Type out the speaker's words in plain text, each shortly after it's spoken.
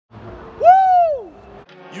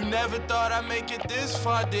You never thought I'd make it this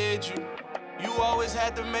far, did you? You always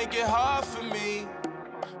had to make it hard for me.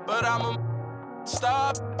 But I'm a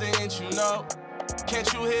stop, didn't you know?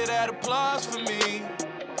 Can't you hear that applause for me?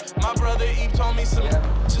 My brother Eve told me some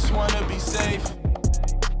just wanna be safe,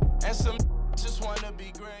 and some just wanna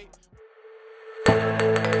be great.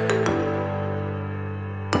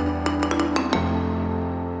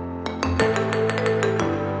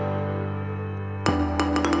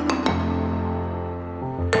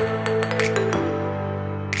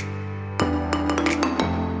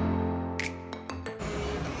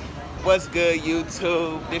 What's good,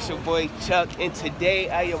 YouTube? This your boy Chuck, and today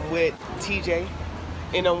I am with TJ,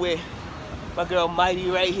 and I'm with my girl Mighty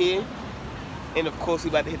right here. And of course, we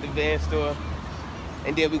about to hit the van store,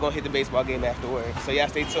 and then we're gonna hit the baseball game afterwards. So y'all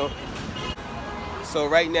stay tuned. So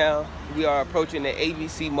right now, we are approaching the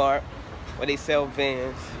ABC Mart where they sell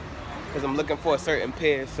vans, because I'm looking for a certain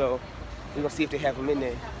pair, so we're gonna see if they have them in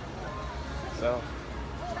there. So,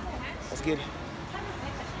 let's get it.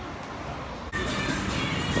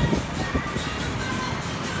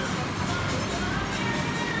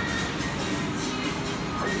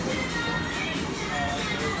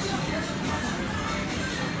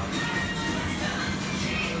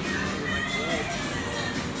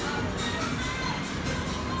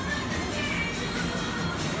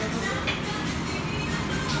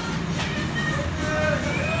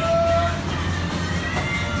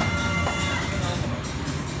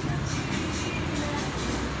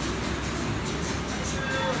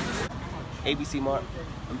 ABC Mart,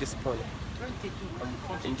 I'm disappointed.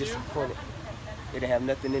 I'm disappointed. They didn't have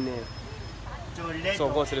nothing in there. So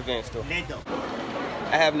I'm going to the van store.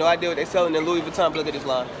 I have no idea what they're selling in Louis Vuitton, but look at this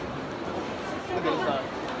line. Look at this line.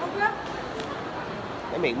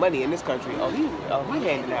 They make money in this country. Oh, he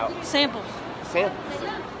handing out samples. Samples.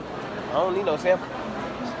 I don't need no sample.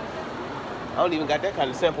 I don't even got that kind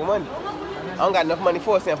of sample money. I don't got enough money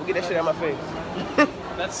for a sample. Get that shit out of my face.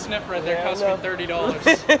 That sniff right there cost me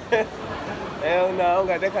 $30. Hell no, I don't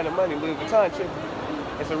got that kind of money. Louis Vuitton shit.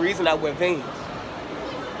 It's the reason I wear Vans.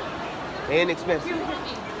 They ain't expensive.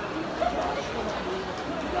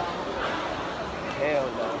 Hell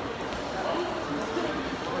no.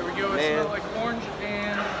 There we go. It smells like orange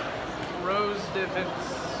and rose divots.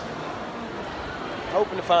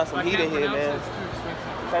 Hoping to find some heat in here, man.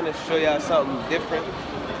 Trying to show y'all something different.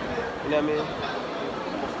 You know what I mean?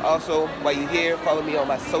 Also, while you're here, follow me on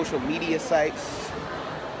my social media sites.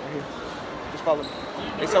 Just follow me.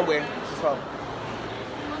 They somewhere. Just follow.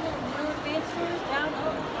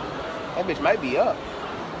 That bitch might be up.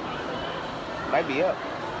 Might be up.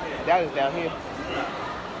 That is down here.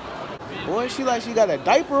 Boy, she like she got a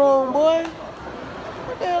diaper on, boy.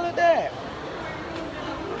 What the hell is that?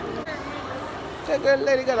 That girl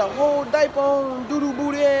lady got a whole diaper on, doo-doo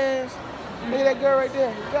booty ass. Look at that girl right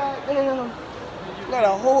there. God damn. Got a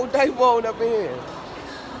whole diaper on up in here.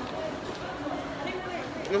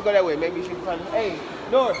 Let's go that way. Maybe she can find it. Hey,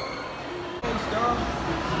 North. I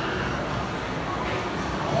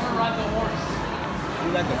want to ride the horse.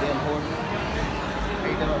 You like a damn horse? How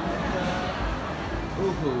you doing?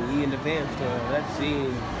 Ooh, we in the van store. Let's see.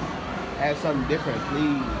 Have something different,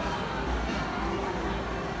 please.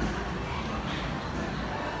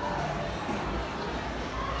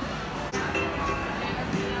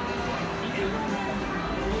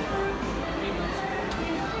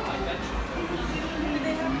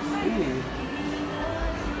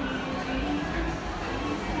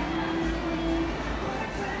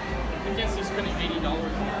 I guess he's spending $80 on a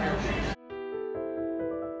pair of shoes.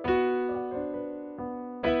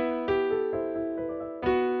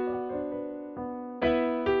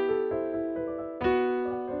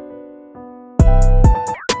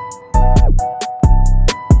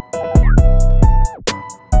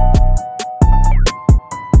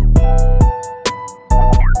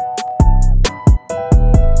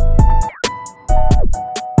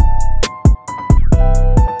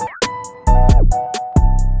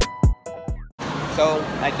 So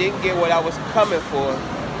I didn't get what I was coming for,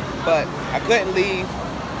 but I couldn't leave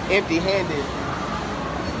empty-handed.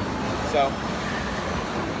 So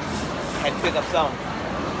I had to pick up something.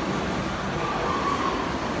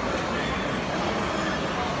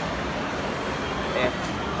 Yeah,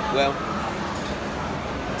 well,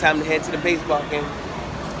 time to head to the baseball game.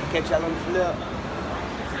 Catch y'all on the flip.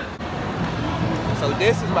 So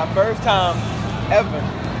this is my first time ever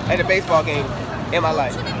at a baseball game in my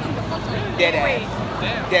life. Dead ass.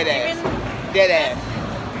 Dead ass. Dead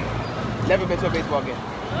ass. Never been to a baseball game.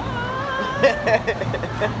 What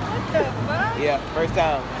the fuck? Yeah, first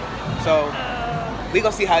time. So we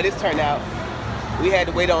gonna see how this turned out. We had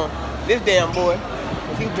to wait on this damn boy,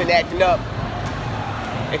 because he's been acting up.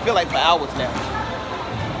 It feel like for hours now.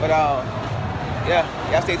 But yeah,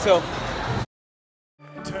 y'all stay tuned.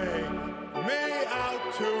 Take me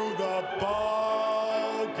out to the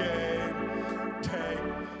ball game. Take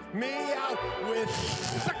me out with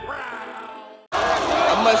the crowd.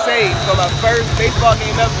 I must say, for my first baseball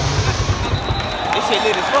game ever, this shit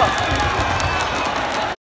lit as fuck.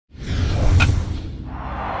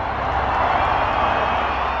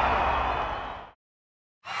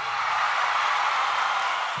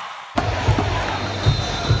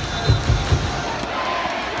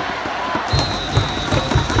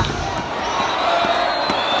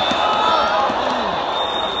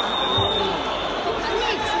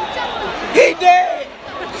 He did!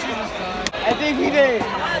 I think he did.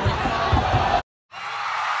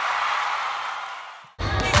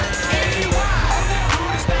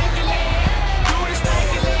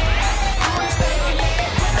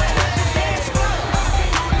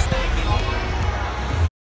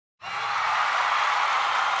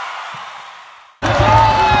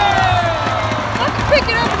 Pick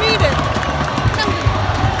it up and eat it.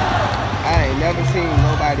 I ain't never seen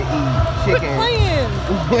nobody eat chicken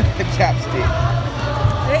with a chopstick.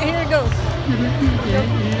 Here it goes.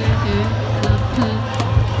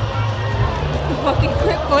 Fucking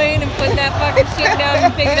quit playing and put that fucking shit down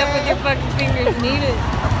and pick it up with your fucking fingers and eat it.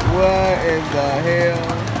 What in the hell?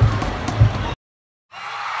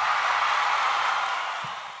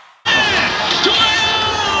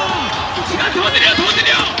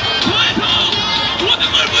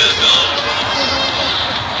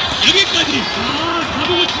 여기까지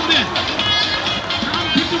가보고 싶은데 다음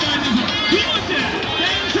픽도 가야 돼서 두 번째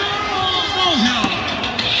댄서 나오세요.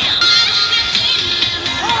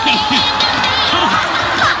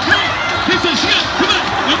 됐어 시간 그만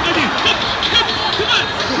여기까지 그만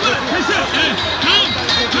됐어요. 네, 다음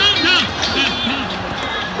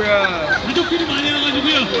가족들이 많이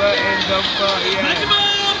와가지고요. 마지막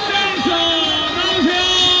댄서 나오세요.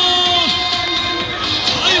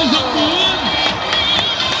 여성분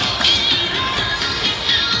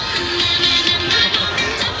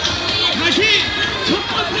다시 첫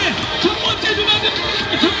번째 누나들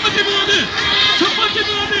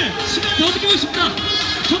시간 더 드리고 싶다.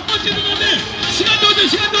 첫 번째 누나들 시간 더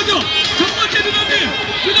줘. 첫 번째 누나들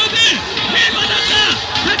배 받았다.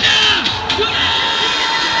 가자 누나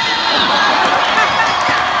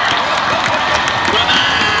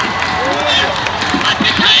파티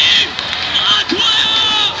타임. 아 좋아요.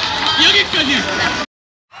 여기까지.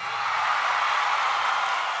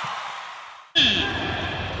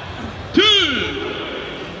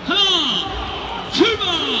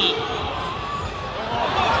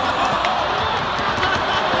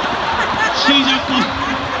 시작과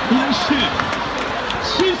동시에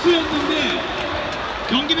실수였는데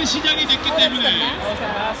경기는 시작이 됐기 때문에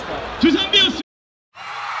두산비였습니다.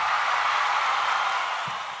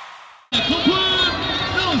 커플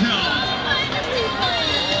나오세요.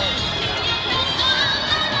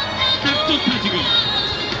 딱 좋다 지금.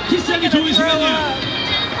 키스하기 좋은 시간이야.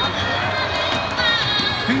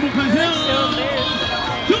 행복하세요.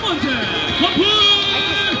 두 번째 커플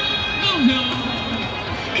나오세요.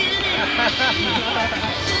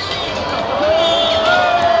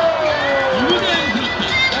 너무 자연스럽다.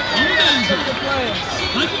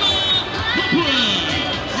 마지막 커플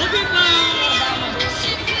어딨나요?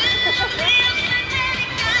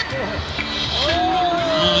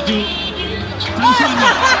 아주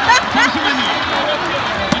잠시만요.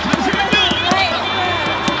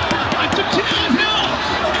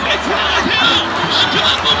 좀 지나가세요. 그만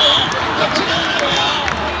보고 지나가세요.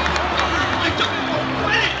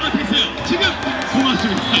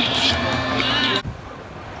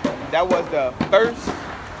 That was the first,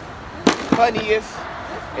 funniest,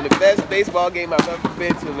 and the best baseball game I've ever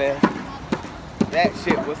been to, man. That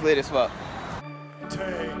shit was lit as fuck.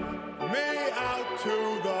 Take me out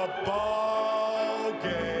to the ball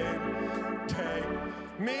game. Take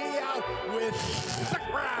me out with the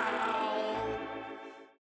crowd.